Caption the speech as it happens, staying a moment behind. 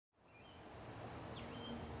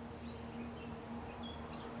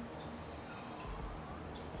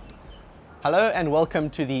Hello and welcome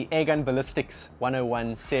to the Airgun Ballistics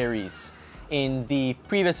 101 series. In the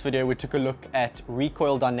previous video we took a look at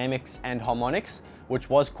recoil dynamics and harmonics, which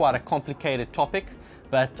was quite a complicated topic,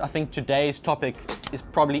 but I think today's topic is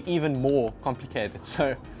probably even more complicated,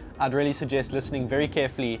 so I'd really suggest listening very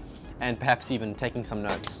carefully and perhaps even taking some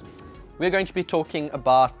notes. We're going to be talking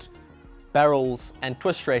about barrels and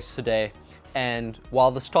twist rates today, and while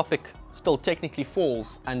this topic still technically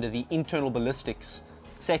falls under the internal ballistics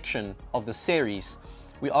section of the series,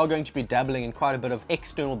 we are going to be dabbling in quite a bit of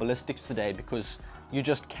external ballistics today, because you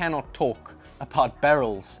just cannot talk about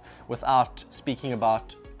barrels without speaking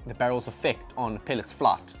about the barrel's effect on pellet's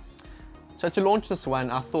flight. So to launch this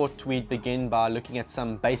one, I thought we'd begin by looking at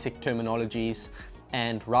some basic terminologies,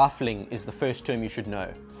 and rifling is the first term you should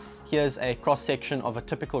know. Here's a cross-section of a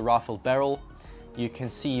typical rifled barrel. You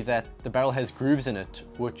can see that the barrel has grooves in it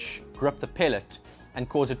which grip the pellet and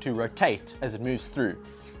cause it to rotate as it moves through.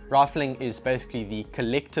 Rifling is basically the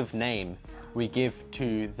collective name we give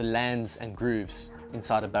to the lands and grooves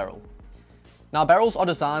inside a barrel. Now, barrels are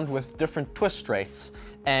designed with different twist rates,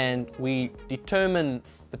 and we determine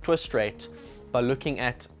the twist rate by looking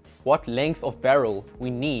at what length of barrel we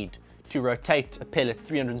need to rotate a pellet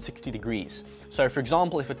 360 degrees. So for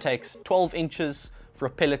example, if it takes 12 inches for a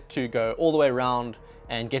pellet to go all the way around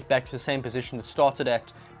and get back to the same position it started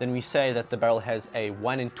at, then we say that the barrel has a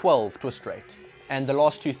 1 in 12 twist rate. And the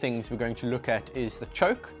last two things we're going to look at is the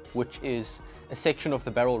choke, which is a section of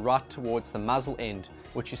the barrel right towards the muzzle end,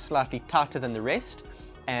 which is slightly tighter than the rest,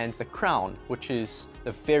 and the crown, which is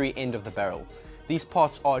the very end of the barrel. These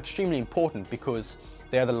parts are extremely important because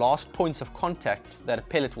they are the last points of contact that a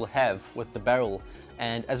pellet will have with the barrel,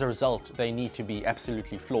 and as a result they need to be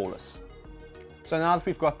absolutely flawless. So now that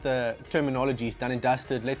we've got the terminologies done and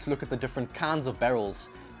dusted, let's look at the different kinds of barrels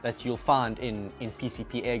that you'll find in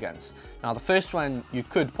PCP airguns. Now, the first one you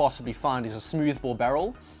could possibly find is a smoothbore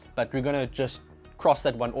barrel, but we're going to just cross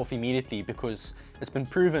that one off immediately, because it's been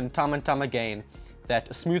proven time and time again that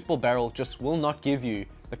a smoothbore barrel just will not give you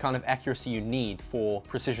the kind of accuracy you need for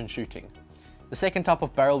precision shooting. The second type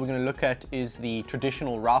of barrel we're going to look at is the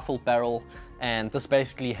traditional rifle barrel, and this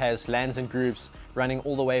basically has lands and grooves running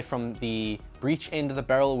all the way from the breech end of the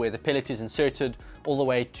barrel where the pellet is inserted all the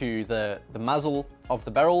way to the muzzle of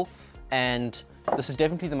the barrel, and this is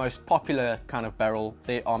definitely the most popular kind of barrel.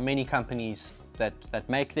 There are many companies that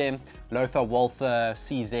make them: Lothar, Walther,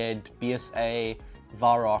 CZ, BSA,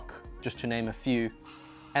 Varrock, just to name a few.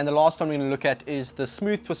 And the last one we're going to look at is the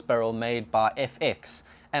smooth twist barrel made by FX.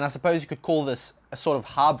 And I suppose you could call this a sort of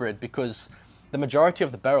hybrid, because the majority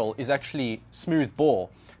of the barrel is actually smooth bore,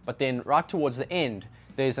 but then right towards the end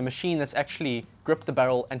there's a machine that's actually gripped the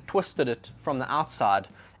barrel and twisted it from the outside,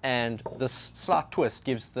 and this slight twist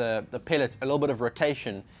gives the pellet a little bit of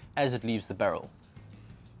rotation as it leaves the barrel.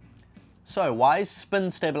 So why is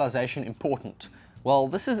spin stabilization important? Well,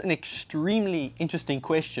 this is an extremely interesting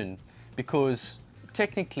question, because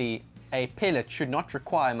technically a pellet should not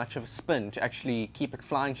require much of a spin to actually keep it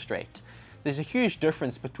flying straight. There's a huge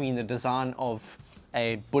difference between the design of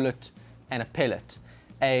a bullet and a pellet.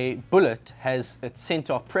 A bullet has its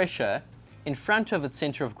center of pressure in front of its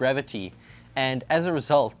center of gravity, and as a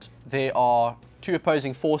result there are two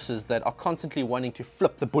opposing forces that are constantly wanting to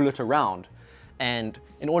flip the bullet around, and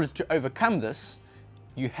in order to overcome this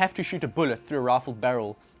you have to shoot a bullet through a rifled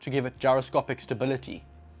barrel to give it gyroscopic stability.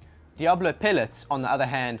 Diablo pellets, on the other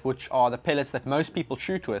hand, which are the pellets that most people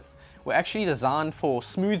shoot with, were actually designed for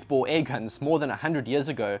smoothbore airguns more than 100 years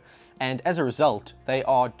ago, and as a result they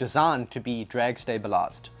are designed to be drag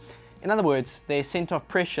stabilized. In other words, their center of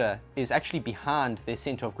pressure is actually behind their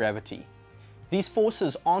center of gravity. These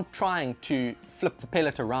forces aren't trying to flip the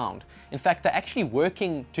pellet around. In fact, they're actually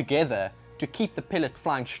working together to keep the pellet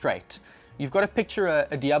flying straight. You've got to picture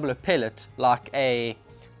a Diablo pellet like a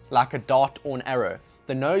dart or an arrow.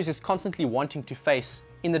 The nose is constantly wanting to face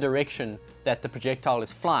in the direction that the projectile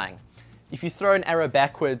is flying. If you throw an arrow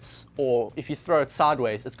backwards, or if you throw it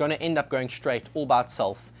sideways, it's going to end up going straight all by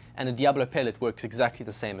itself, and a Diablo pellet works exactly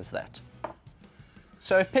the same as that.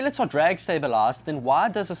 So if pellets are drag stabilized, then why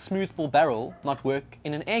does a smoothbore barrel not work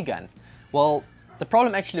in an airgun? Well, the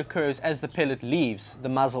problem actually occurs as the pellet leaves the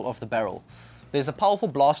muzzle of the barrel. There's a powerful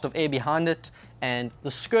blast of air behind it, and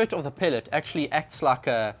the skirt of the pellet actually acts like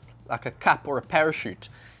a cup or a parachute.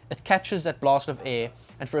 It catches that blast of air,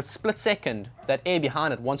 and for a split second that air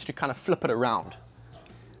behind it wants to kind of flip it around.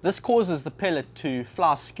 This causes the pellet to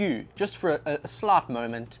fly askew just for a slight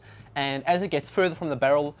moment, and as it gets further from the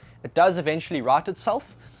barrel it does eventually right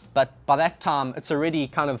itself, but by that time it's already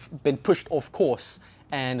kind of been pushed off course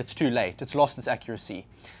and it's too late. It's lost its accuracy.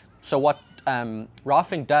 So what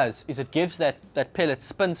rifling does is it gives that pellet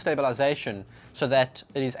spin stabilization so that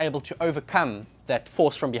it is able to overcome that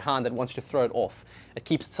force from behind that wants to throw it off. It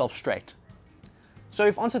keeps itself straight. So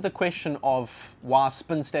we've answered the question of why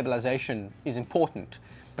spin stabilization is important,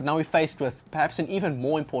 but now we're faced with perhaps an even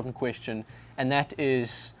more important question, and that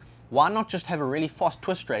is, why not just have a really fast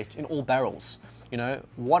twist rate in all barrels? You know,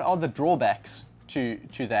 what are the drawbacks to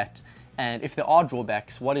that? And if there are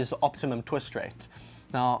drawbacks, what is the optimum twist rate?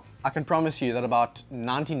 Now, I can promise you that about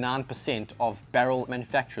 99% of barrel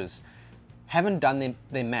manufacturers haven't done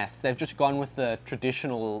their maths. They've just gone with the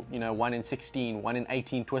traditional, 1 in 16, 1 in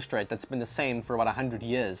 18 twist rate that's been the same for about 100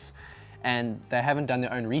 years. And they haven't done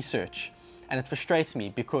their own research. And it frustrates me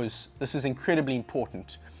because this is incredibly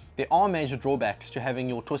important. There are major drawbacks to having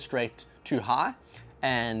your twist rate too high,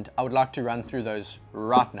 and I would like to run through those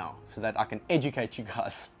right now so that I can educate you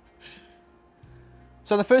guys.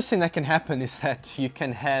 So the first thing that can happen is that you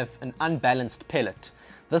can have an unbalanced pellet.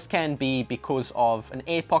 This can be because of an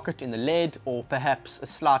air pocket in the lead or perhaps a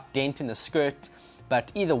slight dent in the skirt,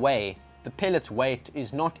 but either way, the pellet's weight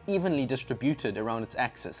is not evenly distributed around its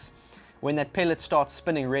axis. When that pellet starts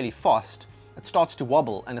spinning really fast, it starts to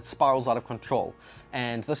wobble and it spirals out of control,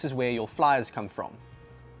 and this is where your flyers come from.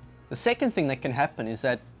 The second thing that can happen is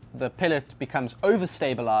that the pellet becomes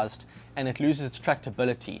overstabilized and it loses its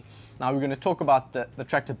tractability. Now we're going to talk about the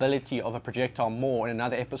tractability of a projectile more in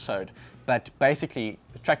another episode, but basically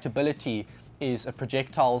the tractability is a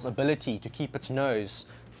projectile's ability to keep its nose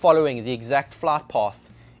following the exact flight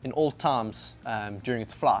path in all times during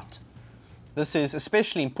its flight. This is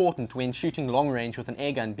especially important when shooting long range with an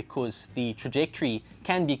airgun because the trajectory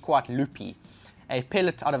can be quite loopy. A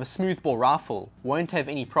pellet out of a smoothbore rifle won't have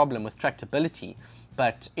any problem with tractability,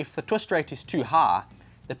 but if the twist rate is too high,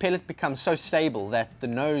 the pellet becomes so stable that the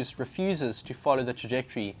nose refuses to follow the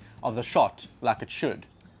trajectory of the shot like it should.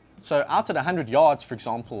 So out at 100 yards, for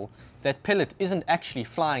example, that pellet isn't actually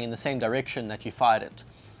flying in the same direction that you fired it.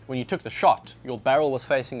 When you took the shot, your barrel was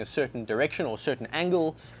facing a certain direction or a certain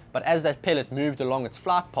angle, but as that pellet moved along its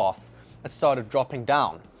flight path, it started dropping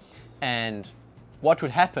down. And what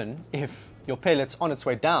would happen if your pellet's on its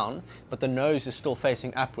way down, but the nose is still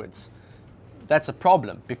facing upwards? That's a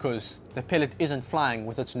problem because the pellet isn't flying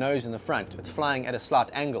with its nose in the front, it's flying at a slight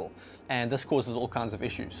angle, and this causes all kinds of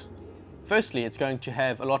issues. Firstly, it's going to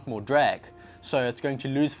have a lot more drag, so it's going to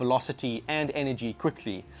lose velocity and energy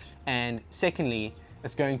quickly. And secondly,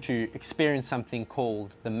 it's going to experience something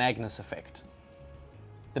called the Magnus effect.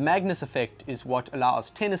 The Magnus effect is what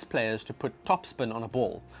allows tennis players to put topspin on a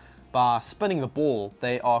ball. By spinning the ball,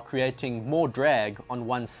 they are creating more drag on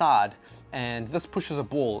one side, and this pushes a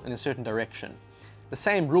ball in a certain direction. The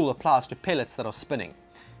same rule applies to pellets that are spinning.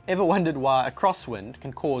 Ever wondered why a crosswind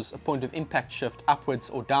can cause a point of impact shift upwards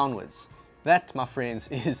or downwards? That, my friends,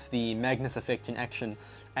 is the Magnus effect in action,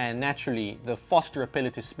 and naturally, the faster a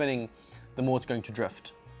pellet is spinning, the more it's going to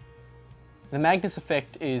drift. The Magnus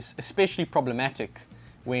effect is especially problematic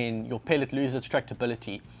when your pellet loses its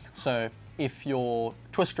tractability. So if your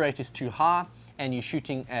twist rate is too high and you're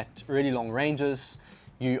shooting at really long ranges,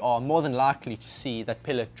 you are more than likely to see that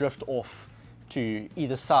pellet drift off to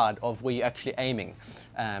either side of where you're actually aiming.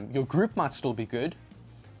 Your group might still be good,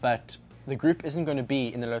 but the group isn't going to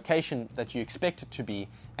be in the location that you expect it to be,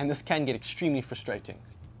 and this can get extremely frustrating.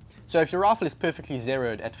 So if your rifle is perfectly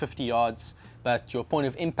zeroed at 50 yards, but your point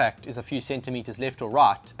of impact is a few centimeters left or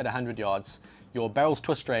right at 100 yards, your barrel's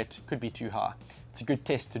twist rate could be too high. It's a good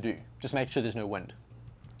test to do. Just make sure there's no wind.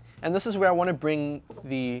 And this is where I want to bring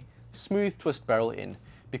the smooth twist barrel in,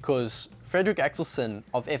 because Fredrik Axelsson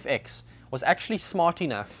of FX was actually smart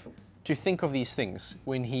enough to think of these things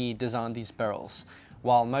when he designed these barrels.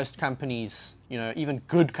 While most companies, even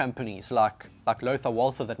good companies like Lothar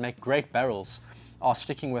Walther that make great barrels are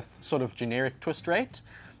sticking with sort of generic twist rate,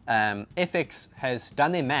 FX has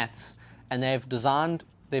done their maths and they've designed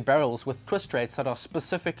their barrels with twist rates that are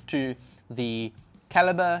specific to the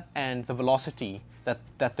caliber and the velocity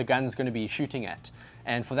that the gun's going to be shooting at.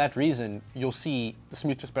 And for that reason, you'll see the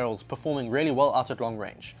smooth twist barrels performing really well out at long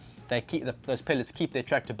range. Those pellets keep their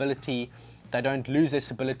tractability, they don't lose their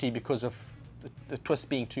stability because of the twist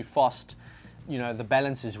being too fast. The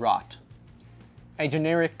balance is right. A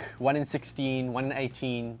generic 1 in 16, 1 in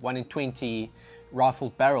 18, 1 in 20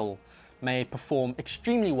 rifled barrel may perform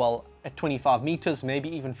extremely well at 25 meters, maybe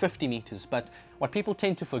even 50 meters, but what people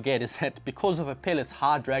tend to forget is that because of a pellet's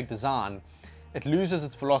high drag design, it loses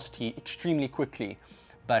its velocity extremely quickly,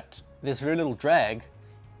 but there's very little drag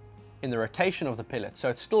in the rotation of the pellet, so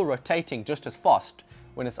it's still rotating just as fast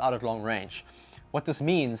when it's out at long range. What this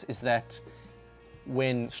means is that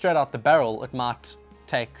when straight out the barrel, it might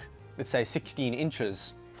take, let's say, 16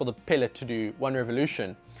 inches for the pellet to do 1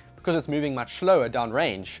 revolution. Because it's moving much slower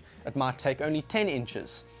downrange, it might take only 10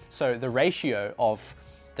 inches. So the ratio of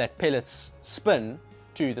that pellet's spin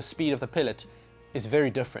to the speed of the pellet is very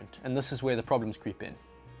different, and this is where the problems creep in.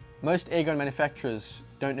 Most airgun manufacturers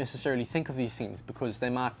don't necessarily think of these things because they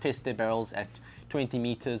might test their barrels at 20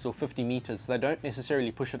 meters or 50 meters, so they don't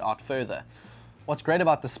necessarily push it out further. What's great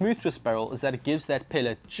about the smooth twist barrel is that it gives that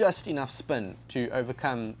pellet just enough spin to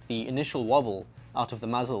overcome the initial wobble out of the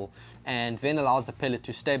muzzle, and then allows the pellet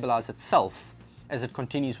to stabilize itself as it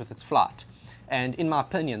continues with its flight. And in my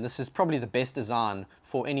opinion, this is probably the best design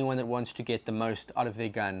for anyone that wants to get the most out of their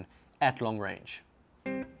gun at long range.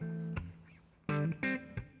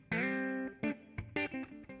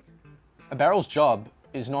 A barrel's job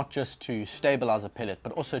is not just to stabilize a pellet,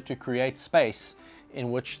 but also to create space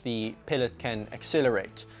in which the pellet can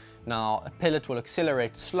accelerate. Now, a pellet will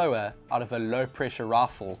accelerate slower out of a low pressure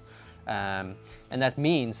rifle, and that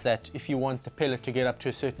means that if you want the pellet to get up to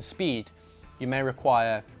a certain speed, you may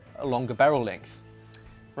require a longer barrel length.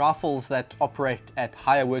 Rifles that operate at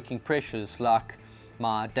higher working pressures, like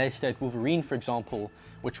my Day-State Wolverine for example,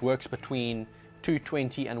 which works between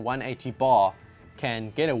 220 and 180 bar,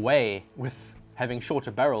 can get away with having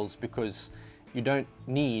shorter barrels because you don't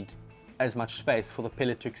need as much space for the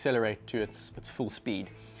pellet to accelerate to its full speed.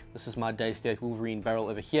 This is my Day-State Wolverine barrel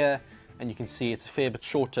over here, and you can see it's a fair bit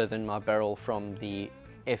shorter than my barrel from the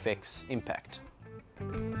FX Impact.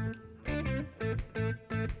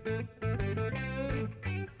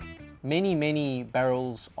 Many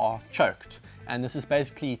barrels are choked, and this is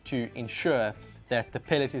basically to ensure that the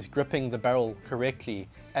pellet is gripping the barrel correctly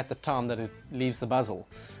at the time that it leaves the muzzle.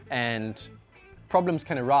 And problems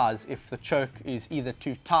can arise if the choke is either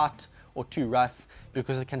too tight or too rough,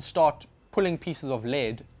 because it can start pulling pieces of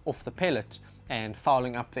lead off the pellet and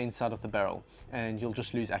fouling up the inside of the barrel, and you'll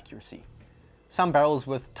just lose accuracy. Some barrels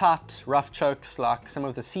with tight, rough chokes, like some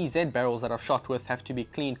of the CZ barrels that I've shot with, have to be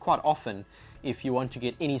cleaned quite often if you want to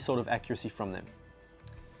get any sort of accuracy from them.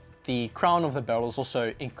 The crown of the barrel is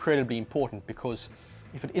also incredibly important, because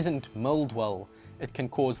if it isn't milled well, it can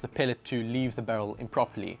cause the pellet to leave the barrel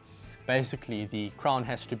improperly. Basically, the crown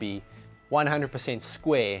has to be 100%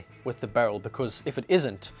 square with the barrel, because if it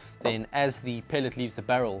isn't, then as the pellet leaves the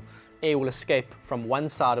barrel, air will escape from one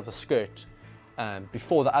side of the skirt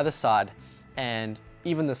before the other side, and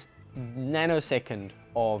even this nanosecond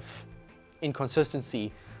of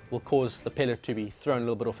inconsistency will cause the pellet to be thrown a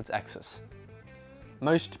little bit off its axis.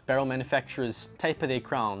 Most barrel manufacturers taper their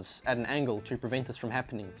crowns at an angle to prevent this from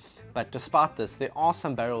happening, but despite this, there are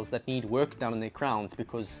some barrels that need work done on their crowns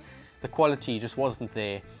because the quality just wasn't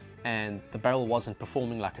there and the barrel wasn't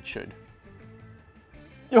performing like it should.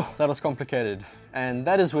 Yo, that was complicated, and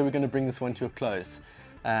that is where we're going to bring this one to a close.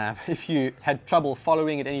 If you had trouble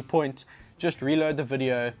following at any point, just reload the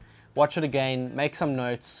video, watch it again, make some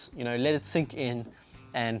notes, let it sink in,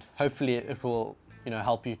 and hopefully it will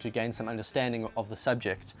help you to gain some understanding of the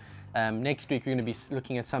subject. Next week we're going to be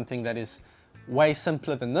looking at something that is way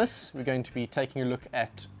simpler than this. We're going to be taking a look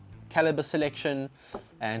at caliber selection,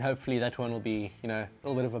 and hopefully that one will be a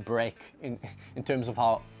little bit of a break in terms of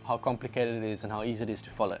how complicated it is and how easy it is to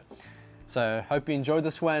follow. So hope you enjoyed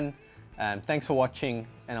this one. Thanks for watching,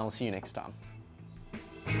 and I'll see you next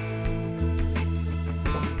time.